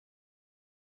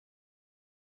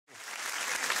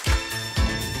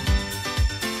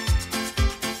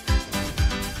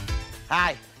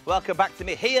Hi, welcome back to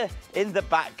me here in the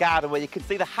back garden where you can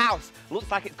see the house looks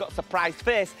like it's got a surprised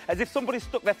face, as if somebody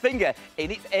stuck their finger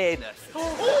in its anus.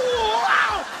 Oh,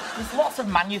 wow! There's lots of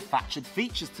manufactured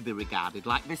features to be regarded,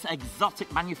 like this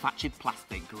exotic manufactured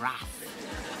plastic grass.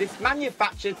 This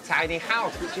manufactured tiny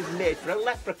house, which is made for a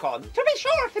leprechaun. To be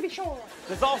sure, to be sure.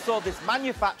 There's also this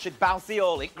manufactured bouncy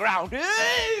oilic ground.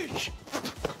 Cheers,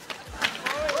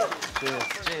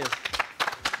 cheers.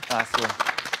 Nice one.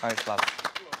 Thanks, lads.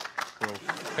 Cool.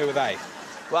 Who are they?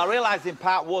 Well, I realised in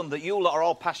part one that you lot are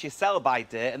all past your sell-by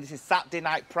date, and this is Saturday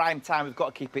night prime time. We've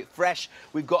got to keep it fresh,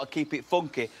 we've got to keep it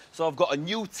funky. So I've got a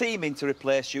new team in to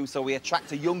replace you, so we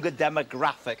attract a younger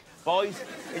demographic. Boys,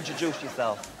 introduce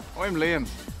yourself. I'm Liam.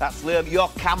 That's Liam, your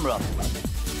camera.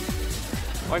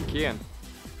 I'm Kian.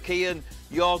 Kian,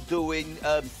 you're doing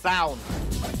sound.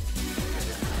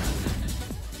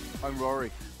 I'm Rory.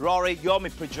 Rory, you're my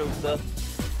producer.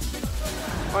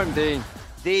 I'm Dean.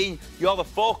 Dean, you're the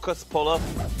focus puller.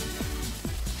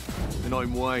 And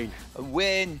I'm Wayne. And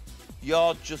Wayne,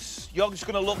 you're just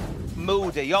gonna look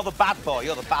moody. You're the bad boy,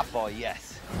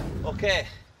 yes. Okay,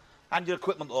 hand your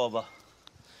equipment over.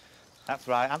 That's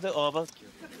right, hand it over.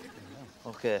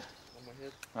 Okay.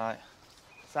 Right.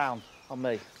 Sound on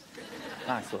me.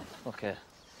 Nice one. Okay.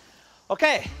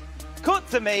 Okay, cut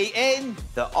to me in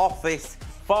the office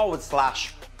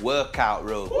 /workout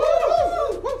room.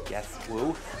 Yes,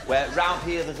 woo. Where round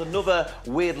here there's another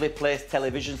weirdly placed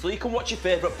television so you can watch your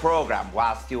favourite programme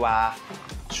whilst you are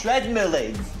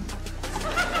treadmilling.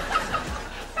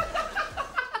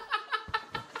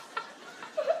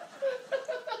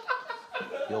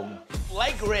 Young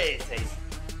leg raising.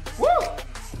 Woo!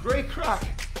 Great crack.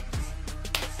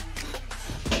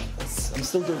 I'm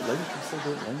still doing link.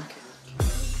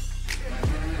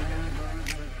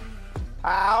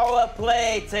 Power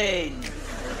plating.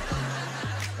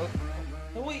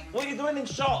 What are you doing in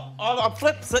shot? Oh, I'm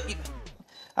flips at you.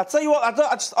 I tell you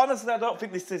what, honestly, I don't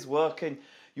think this is working.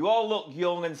 You all look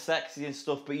young and sexy and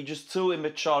stuff, but you're just too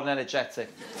immature and energetic.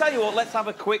 Tell you what, let's have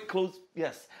a quick close.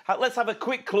 Yes, let's have a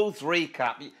quick close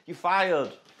recap. You're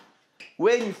fired.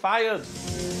 Wayne, you're fired.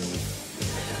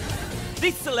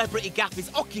 This celebrity gaff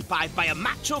is occupied by a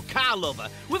macho car lover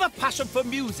with a passion for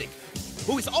music,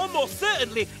 who is almost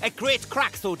certainly a great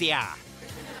crack sodier.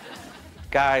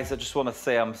 Guys, I just want to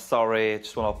say I'm sorry. I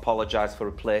just want to apologise for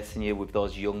replacing you with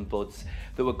those young buds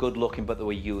that were good looking but they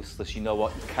were useless. You know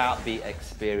what? You can't be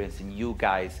experienced, and you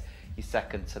guys, you're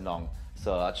second to none.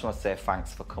 So I just want to say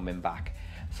thanks for coming back.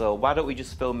 So why don't we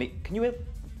just film me? Can you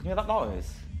hear that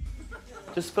noise?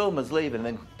 Just film us leaving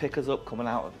and then pick us up coming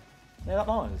out of it. Hear that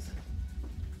noise?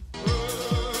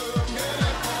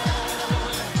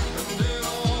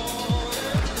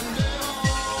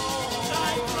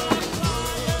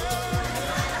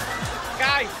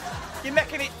 You're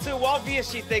making it too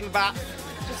obvious, you think that.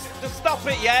 Just stop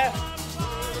it, yeah?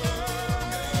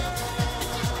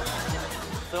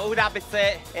 So who'd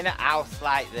habitate in a house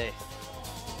like this?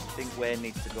 I think Wayne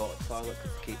needs to go to the toilet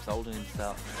because he keeps holding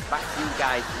himself. Back to you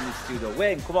guys in the studio.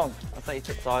 Wayne, come on. I'll take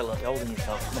you to the toilet. You're holding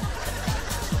yourself. Come on.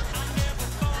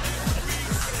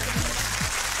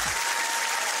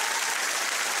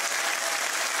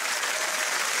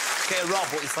 Okay, Rob,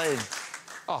 what are you saying?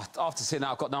 Oh, after seeing that,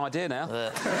 I've got no idea now.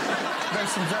 There's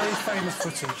some very famous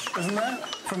footage, isn't there?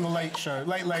 From the Late Show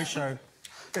in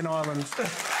Ireland.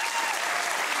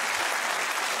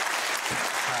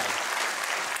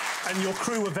 And your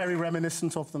crew were very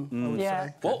reminiscent of them, I would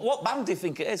say. What band do you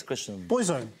think it is, Christian?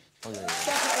 Boyzone.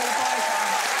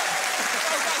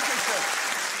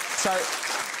 So,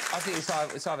 I think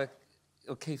it's either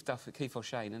Keith or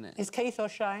Shane, isn't it? It's Keith or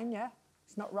Shane, yeah.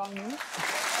 It's not wrong, is it?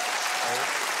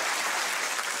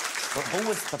 But who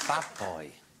was the bad boy?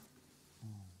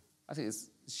 I think it's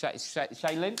Shane Lynch. That's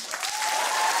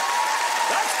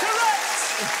correct!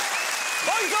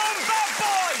 Boyzone bad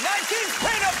boy! 19th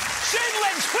pin-up! Shane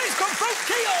Lynch, please come from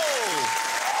Keyhole!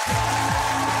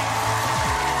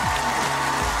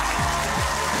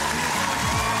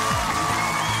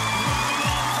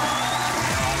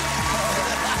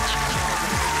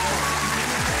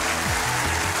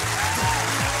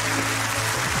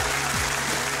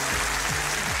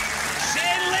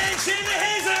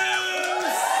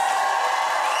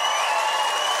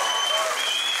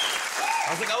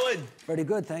 How's it going? Very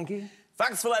good, thank you.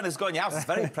 Thanks for letting us go in your house. It's a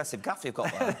very impressive gaff you've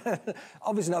got there.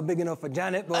 Obviously not big enough for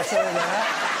Janet, but sorry about that.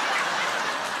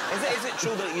 Is it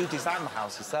true that you designed the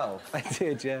house yourself? I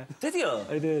did, yeah. Did you?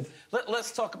 I did.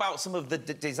 Let's talk about some of the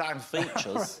design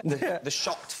features. The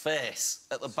shocked face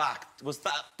at the back. Was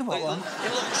that... The what one?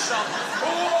 It looked shocked.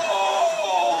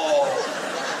 Oh!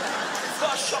 It's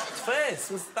got a shocked face.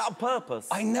 Was that on purpose?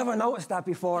 I never noticed that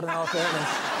before, in all fairness.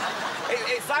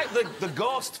 It's like the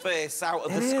ghost face out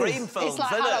of the Scream films, It's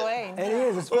like isn't Halloween. It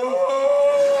is. It's funny.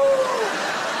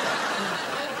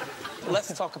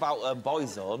 Let's talk about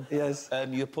Boyzone. Yes.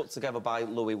 You were put together by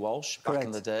Louis Walsh back Correct.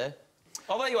 in the day.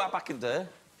 Oh, there you are back in the day.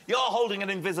 You're holding an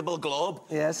invisible globe.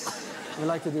 Yes. We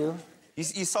like to do.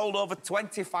 You sold over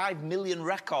 25 million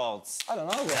records. I don't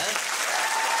know. Yeah?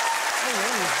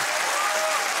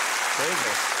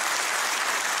 Crazy.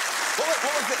 What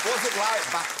was it like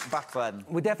back then?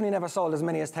 We definitely never sold as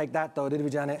many as Take That, though, did we,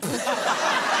 Janet?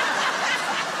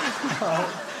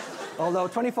 Although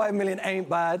 25 million ain't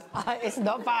bad. It's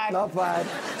not bad. Not bad.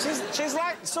 She's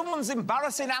like someone's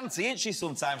embarrassing auntie, isn't she,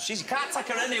 sometimes? She can't take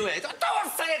her anywhere.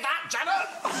 Don't say that, Janet!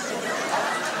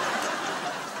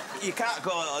 You can't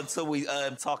go until we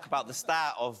talk about the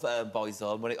start of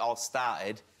Boyzone, when it all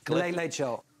started. The Late Late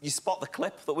Show. You spot the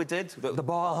clip that we did? The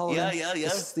ball holding. Yeah. The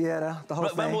whole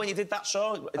thing. Remember when you did that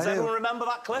show? Does everyone remember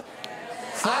that clip?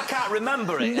 I can't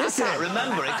remember it. Listen. I can't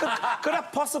remember it. Could I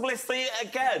possibly see it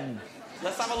again?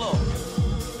 Let's have a look.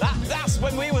 That's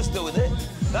when we was doing it.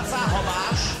 That's our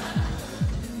homage.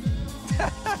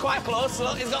 Quite close.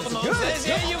 Look, he's got the Moses.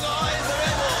 Here you go. Here's the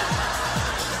red one.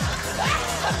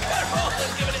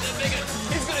 Roland's giving it the big one.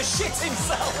 He's going to shit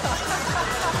himself.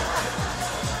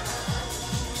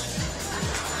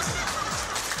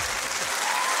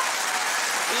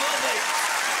 Love it.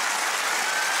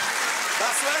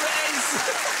 That's where it is.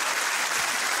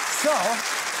 So,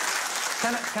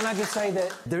 can I just say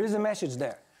that there is a message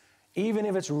there? Even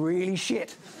if it's really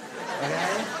shit,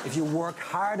 okay? If you work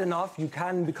hard enough, you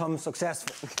can become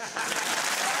successful. That's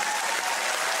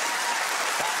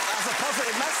a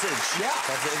positive message. Yeah.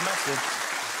 Positive message.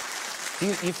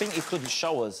 You think you could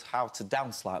show us how to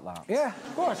dance like that? Yeah,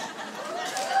 of course. Go!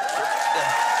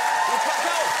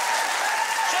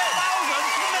 10,000,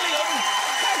 a million.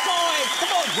 Hey, boy!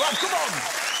 Come on, Rob, come on.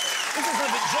 This is a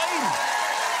bit dream.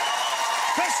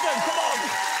 Preston, come on.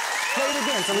 Play it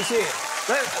again so we see it.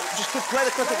 Just play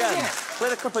the clip again. Yeah. Play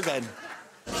the clip again.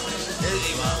 Here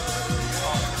you are.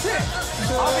 Shit.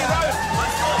 I'll be round.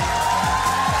 Let's go.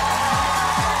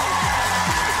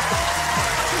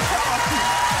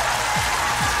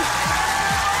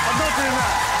 I'm not doing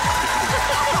that.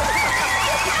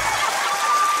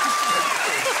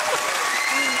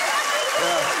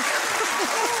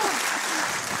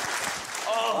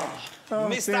 Oh,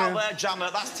 missed out there,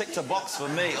 Jammer. That's ticked a box for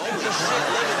me. Holy shit,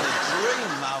 living the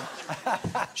dream,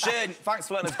 man. Shane, thanks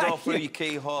for letting us go through your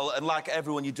Keyhole. And like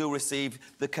everyone, you do receive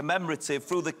the commemorative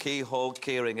Through the Keyhole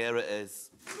keyring. Here it is.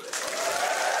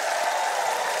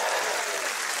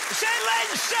 Shane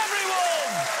Lynch,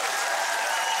 everyone!